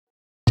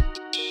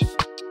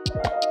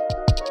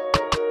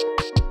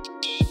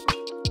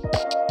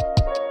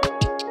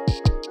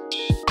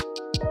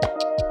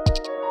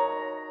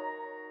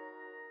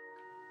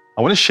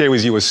I want to share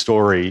with you a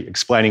story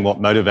explaining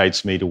what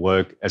motivates me to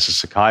work as a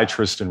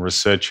psychiatrist and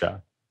researcher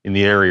in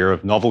the area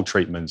of novel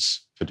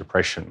treatments for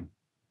depression.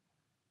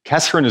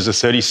 Catherine is a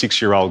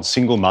 36-year-old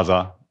single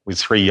mother with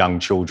 3 young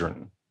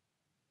children.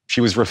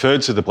 She was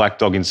referred to the Black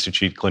Dog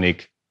Institute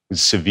clinic with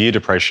severe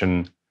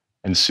depression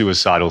and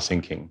suicidal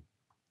thinking.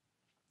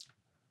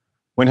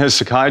 When her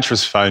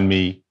psychiatrist phoned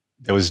me,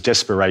 there was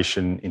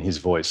desperation in his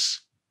voice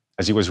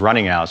as he was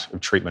running out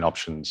of treatment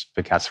options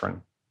for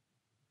Catherine.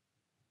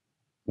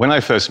 When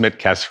I first met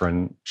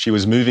Catherine, she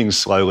was moving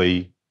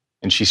slowly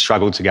and she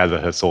struggled to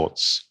gather her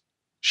thoughts.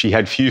 She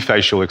had few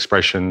facial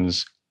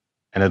expressions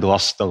and had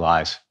lost the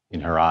light in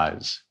her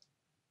eyes.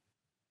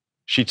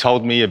 She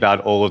told me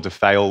about all of the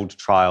failed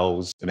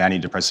trials of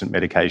antidepressant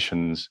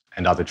medications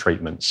and other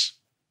treatments.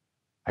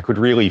 I could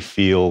really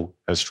feel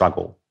her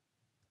struggle.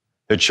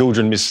 Her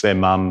children missed their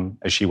mum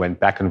as she went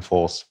back and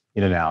forth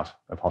in and out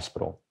of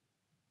hospital.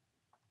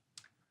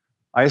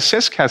 I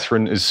assessed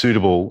Catherine as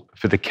suitable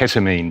for the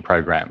ketamine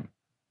program.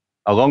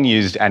 A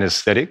long-used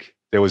anaesthetic,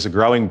 there was a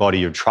growing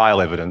body of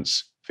trial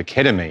evidence for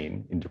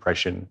ketamine in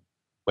depression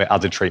where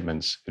other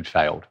treatments had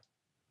failed.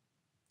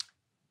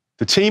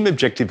 The team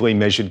objectively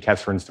measured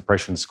Catherine's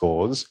depression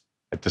scores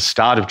at the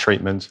start of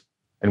treatment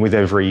and with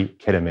every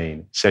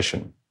ketamine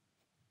session.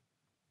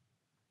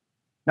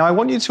 Now, I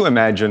want you to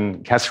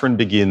imagine Catherine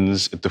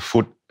begins at the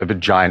foot of a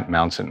giant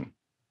mountain.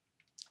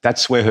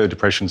 That's where her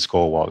depression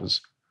score was,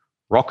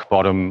 rock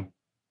bottom,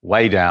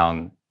 way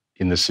down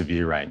in the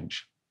severe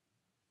range.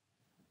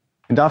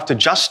 And after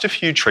just a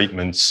few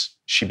treatments,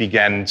 she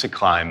began to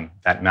climb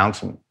that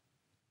mountain.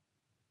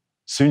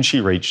 Soon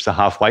she reached the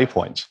halfway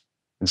point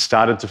and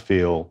started to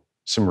feel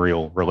some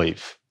real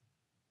relief.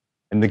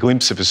 And the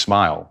glimpse of a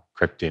smile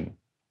crept in.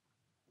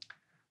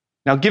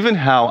 Now, given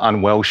how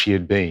unwell she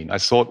had been, I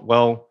thought,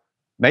 well,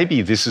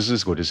 maybe this is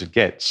as good as it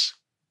gets.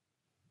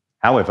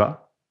 However,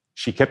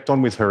 she kept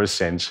on with her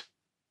ascent,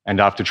 and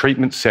after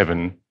treatment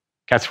 7,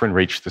 Catherine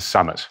reached the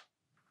summit.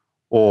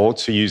 Or,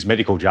 to use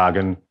medical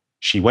jargon,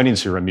 she went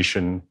into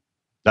remission,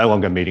 no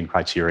longer meeting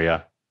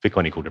criteria for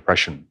clinical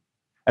depression.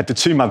 At the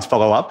 2-month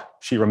follow-up,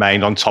 she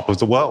remained on top of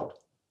the world,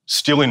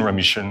 still in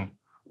remission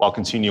while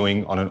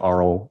continuing on an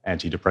oral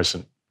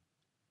antidepressant.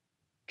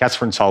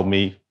 Catherine told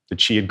me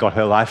that she had got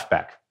her life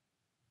back.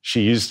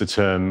 She used the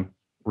term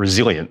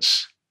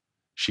resilience.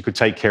 She could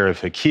take care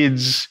of her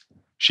kids,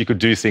 she could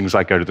do things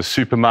like go to the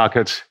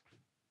supermarket,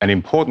 and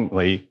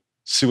importantly,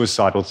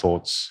 suicidal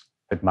thoughts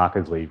had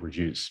markedly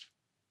reduced.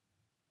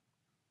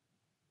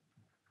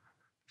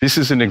 This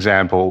is an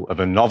example of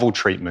a novel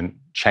treatment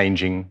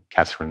changing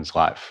Catherine's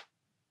life.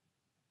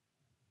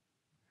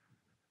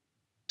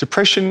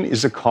 Depression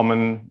is a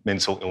common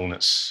mental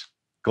illness.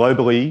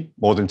 Globally,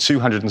 more than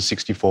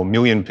 264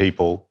 million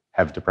people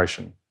have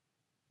depression.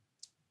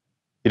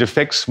 It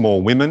affects more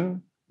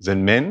women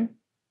than men.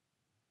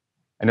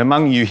 And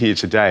among you here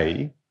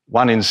today,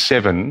 1 in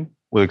 7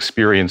 will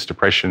experience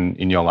depression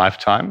in your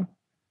lifetime,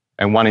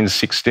 and 1 in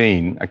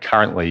 16 are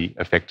currently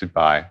affected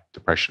by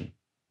depression.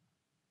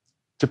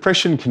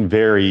 Depression can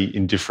vary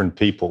in different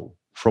people,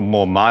 from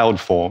more mild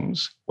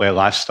forms, where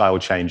lifestyle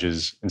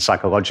changes and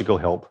psychological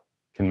help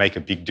can make a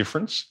big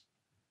difference,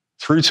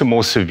 through to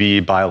more severe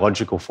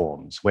biological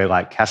forms, where,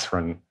 like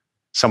Catherine,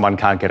 someone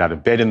can't get out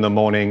of bed in the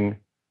morning,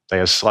 they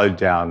are slowed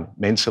down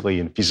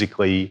mentally and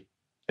physically,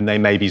 and they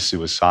may be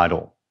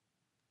suicidal.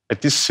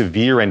 At this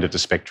severe end of the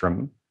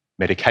spectrum,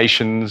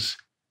 medications,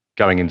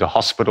 going into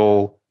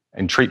hospital,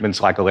 and treatments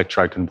like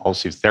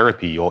electroconvulsive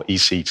therapy, or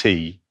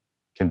ECT,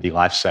 can be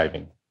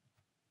life-saving.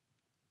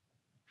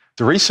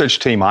 The research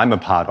team I'm a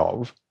part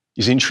of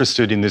is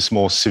interested in this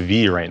more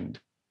severe end,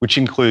 which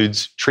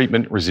includes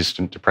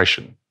treatment-resistant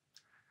depression.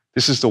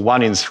 This is the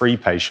 1 in 3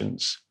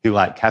 patients who,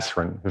 like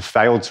Catherine, have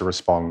failed to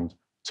respond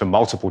to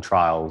multiple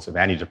trials of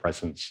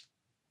antidepressants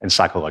and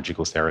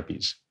psychological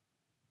therapies.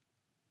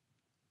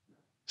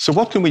 So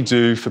what can we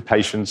do for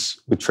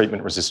patients with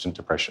treatment-resistant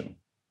depression?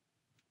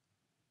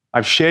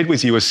 I've shared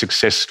with you a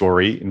success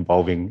story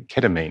involving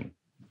ketamine,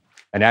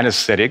 an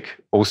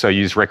anaesthetic also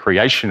used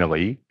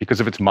recreationally because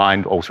of its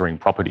mind-altering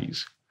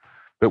properties.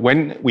 But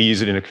when we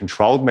use it in a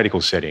controlled medical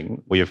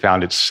setting, we have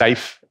found it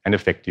safe and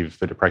effective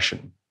for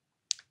depression.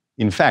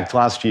 In fact,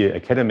 last year,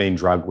 a ketamine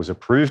drug was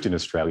approved in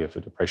Australia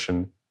for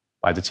depression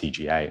by the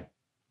TGA.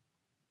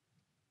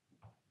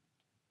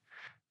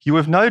 You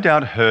have no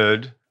doubt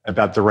heard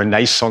about the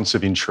renaissance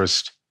of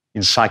interest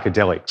in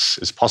psychedelics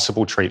as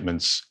possible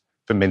treatments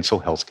for mental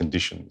health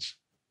conditions.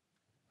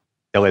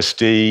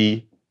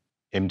 LSD,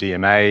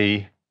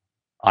 MDMA,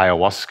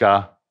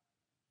 ayahuasca,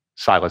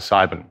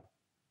 psilocybin.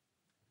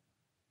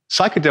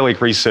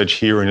 Psychedelic research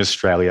here in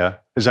Australia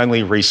has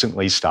only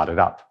recently started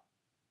up.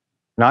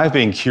 And I've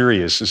been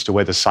curious as to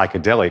whether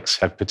psychedelics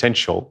have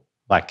potential,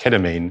 like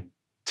ketamine,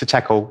 to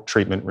tackle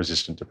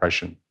treatment-resistant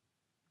depression.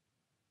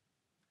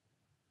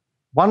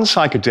 One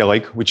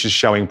psychedelic which is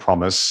showing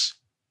promise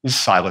is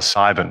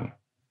psilocybin,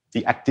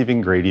 the active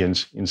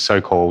ingredient in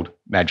so-called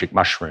magic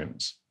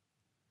mushrooms.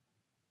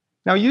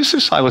 Now, use of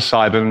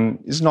psilocybin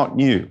is not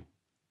new.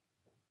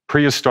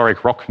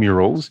 Prehistoric rock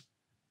murals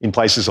in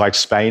places like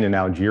Spain and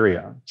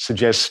Algeria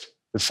suggest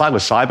that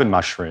psilocybin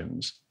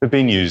mushrooms have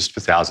been used for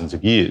thousands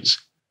of years,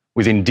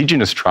 with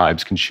indigenous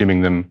tribes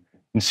consuming them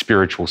in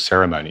spiritual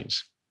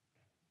ceremonies.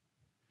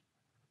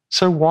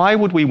 So why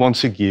would we want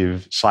to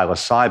give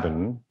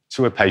psilocybin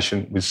to a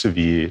patient with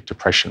severe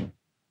depression?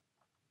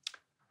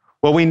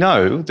 Well, we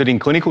know that in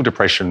clinical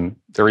depression,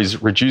 there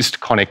is reduced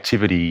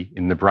connectivity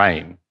in the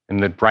brain,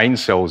 and that brain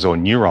cells or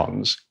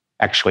neurons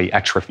actually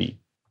atrophy.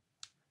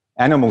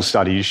 Animal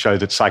studies show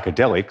that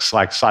psychedelics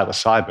like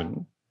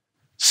psilocybin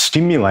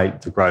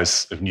stimulate the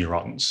growth of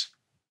neurons,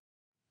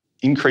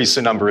 increase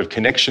the number of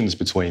connections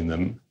between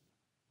them,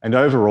 and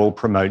overall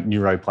promote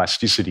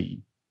neuroplasticity,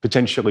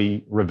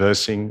 potentially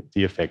reversing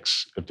the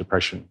effects of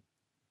depression.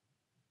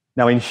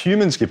 Now, in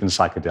humans given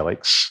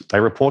psychedelics, they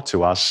report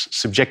to us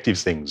subjective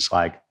things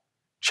like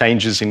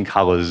changes in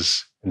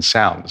colours and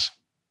sounds,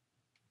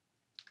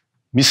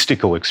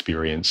 mystical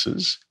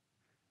experiences,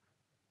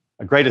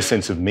 a greater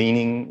sense of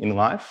meaning in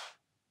life,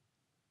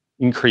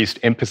 increased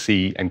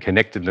empathy and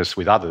connectedness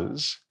with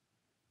others,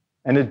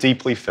 and a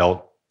deeply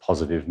felt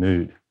positive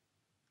mood.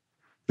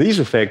 These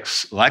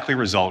effects likely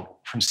result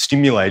from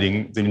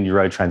stimulating the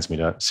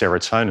neurotransmitter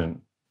serotonin,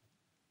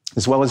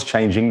 as well as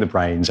changing the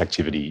brain's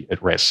activity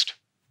at rest.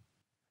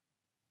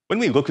 When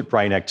we look at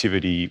brain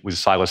activity with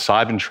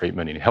psilocybin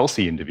treatment in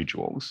healthy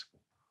individuals,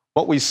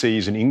 what we see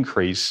is an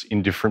increase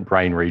in different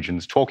brain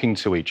regions talking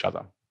to each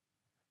other.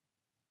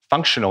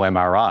 Functional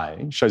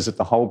MRI shows that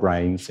the whole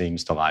brain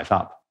seems to light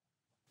up.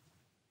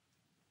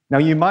 Now,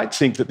 you might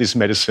think that this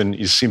medicine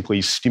is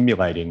simply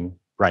stimulating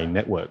brain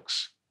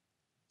networks.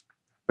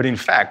 But in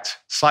fact,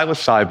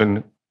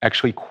 psilocybin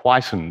actually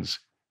quietens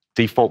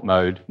default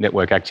mode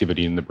network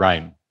activity in the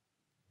brain.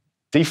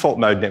 Default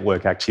mode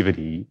network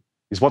activity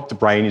is what the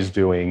brain is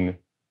doing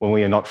when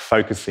we are not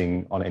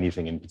focusing on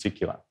anything in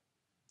particular,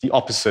 the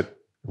opposite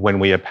when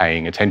we are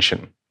paying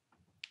attention.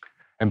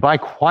 And by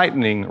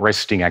quietening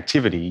resting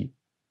activity,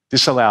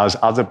 this allows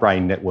other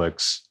brain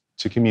networks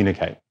to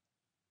communicate.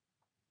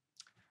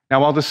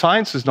 Now, while the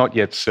science is not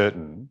yet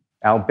certain,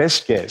 our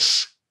best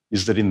guess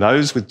is that in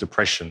those with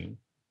depression,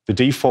 the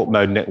default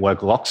mode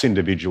network locks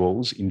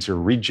individuals into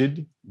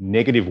rigid,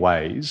 negative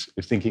ways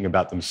of thinking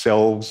about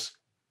themselves,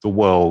 the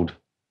world,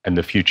 and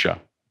the future.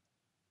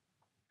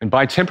 And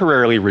by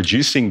temporarily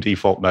reducing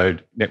default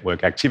mode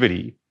network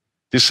activity,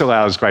 this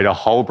allows greater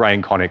whole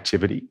brain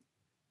connectivity,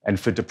 and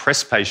for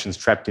depressed patients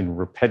trapped in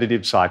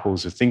repetitive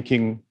cycles of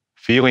thinking,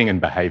 feeling,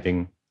 and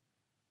behaving,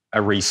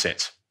 a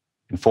reset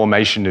and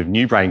formation of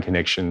new brain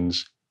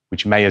connections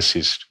which may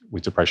assist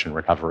with depression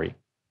recovery.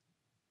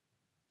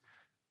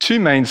 Two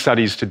main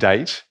studies to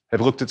date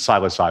have looked at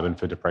psilocybin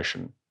for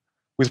depression,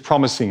 with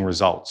promising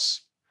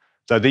results,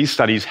 though these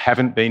studies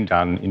haven't been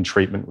done in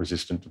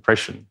treatment-resistant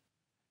depression.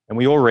 And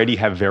we already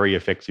have very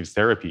effective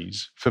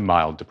therapies for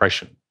mild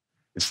depression.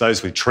 It's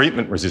those with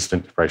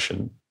treatment-resistant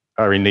depression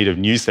who are in need of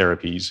new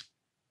therapies,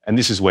 and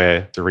this is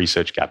where the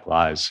research gap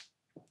lies.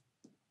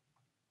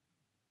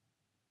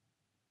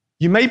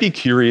 You may be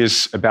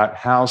curious about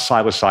how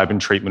psilocybin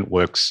treatment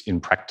works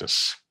in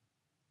practice.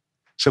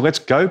 So let's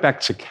go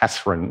back to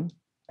Catherine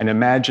and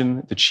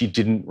imagine that she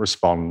didn't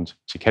respond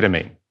to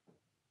ketamine.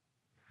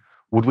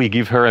 Would we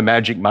give her a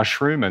magic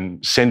mushroom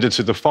and send her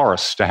to the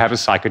forest to have a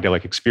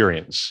psychedelic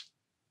experience?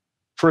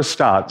 For a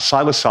start,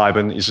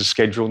 psilocybin is a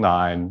Schedule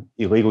 9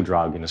 illegal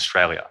drug in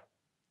Australia,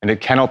 and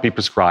it cannot be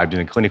prescribed in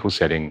a clinical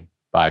setting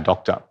by a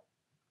doctor.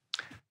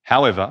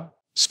 However,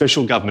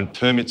 special government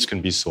permits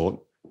can be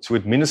sought to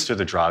administer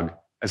the drug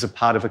as a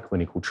part of a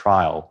clinical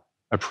trial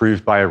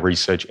approved by a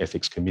research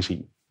ethics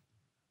committee,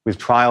 with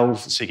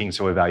trials seeking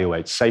to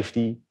evaluate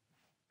safety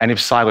and if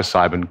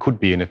psilocybin could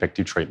be an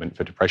effective treatment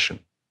for depression.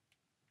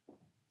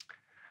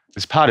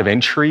 As part of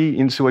entry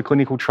into a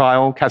clinical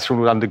trial, Catherine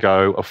would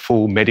undergo a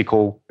full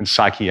medical and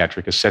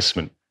psychiatric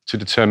assessment to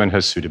determine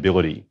her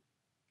suitability.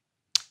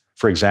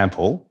 For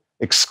example,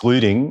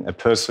 excluding a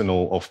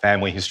personal or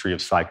family history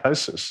of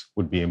psychosis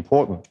would be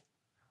important,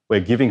 where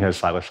giving her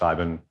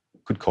psilocybin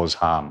could cause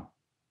harm.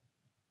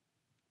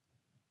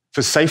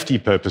 For safety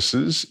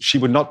purposes, she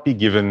would not be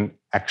given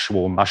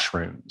actual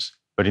mushrooms,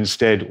 but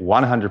instead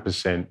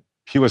 100%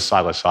 pure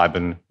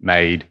psilocybin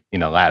made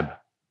in a lab.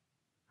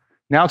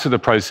 Now to the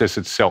process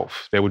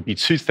itself. There would be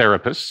two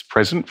therapists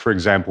present, for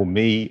example,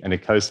 me and a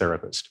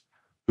co-therapist,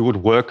 who would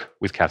work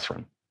with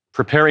Catherine.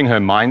 Preparing her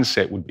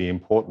mindset would be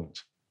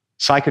important.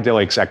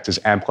 Psychedelics act as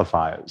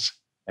amplifiers.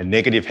 A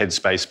negative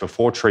headspace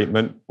before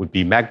treatment would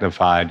be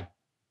magnified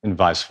and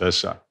vice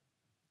versa.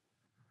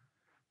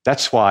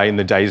 That's why in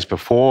the days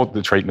before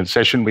the treatment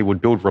session, we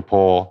would build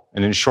rapport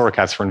and ensure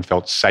Catherine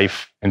felt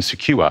safe and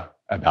secure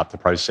about the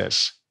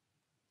process.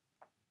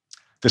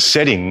 The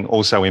setting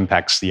also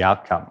impacts the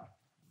outcome.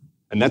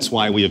 And that's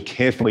why we have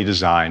carefully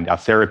designed our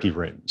therapy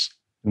rooms.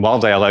 And while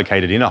they are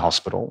located in a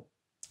hospital,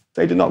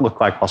 they do not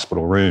look like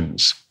hospital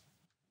rooms.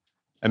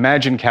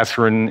 Imagine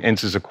Catherine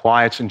enters a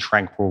quiet and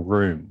tranquil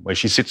room where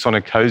she sits on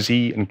a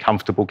cozy and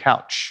comfortable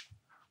couch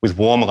with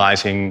warm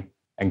lighting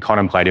and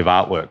contemplative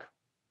artwork.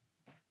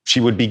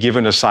 She would be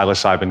given a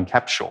psilocybin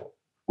capsule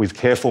with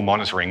careful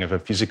monitoring of her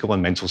physical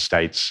and mental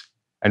states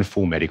and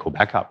full medical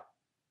backup.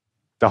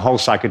 The whole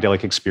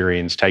psychedelic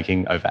experience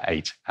taking over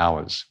 8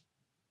 hours.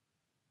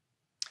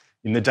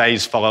 In the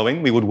days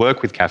following, we would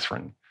work with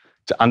Catherine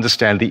to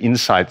understand the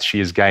insights she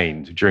has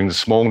gained during the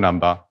small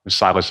number of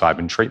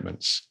psilocybin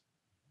treatments,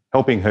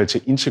 helping her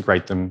to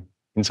integrate them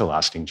into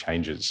lasting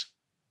changes.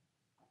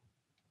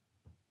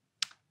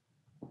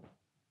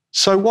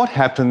 So what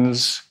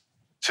happens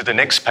to the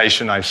next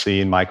patient I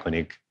see in my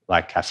clinic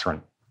like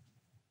Catherine?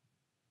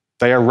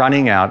 They are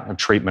running out of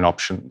treatment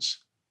options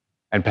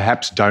and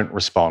perhaps don't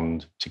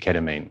respond to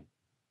ketamine.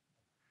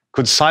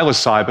 Could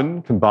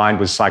psilocybin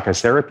combined with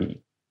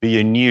psychotherapy be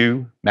a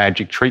new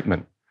magic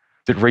treatment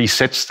that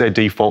resets their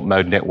default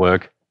mode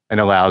network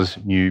and allows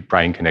new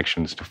brain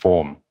connections to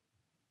form?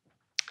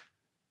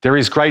 There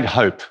is great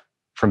hope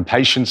from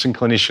patients and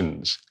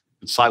clinicians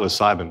that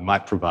psilocybin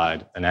might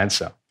provide an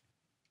answer.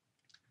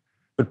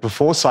 But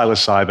before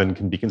psilocybin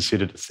can be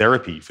considered a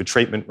therapy for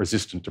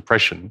treatment-resistant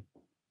depression,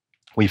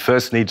 we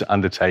first need to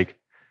undertake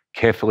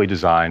carefully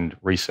designed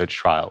research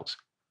trials,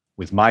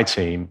 with my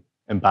team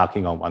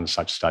embarking on one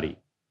such study.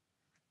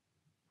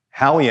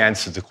 How we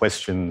answer the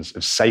questions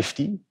of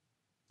safety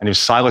and if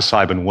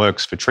psilocybin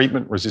works for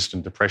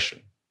treatment-resistant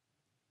depression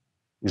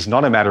is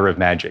not a matter of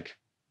magic,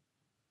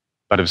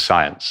 but of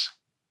science.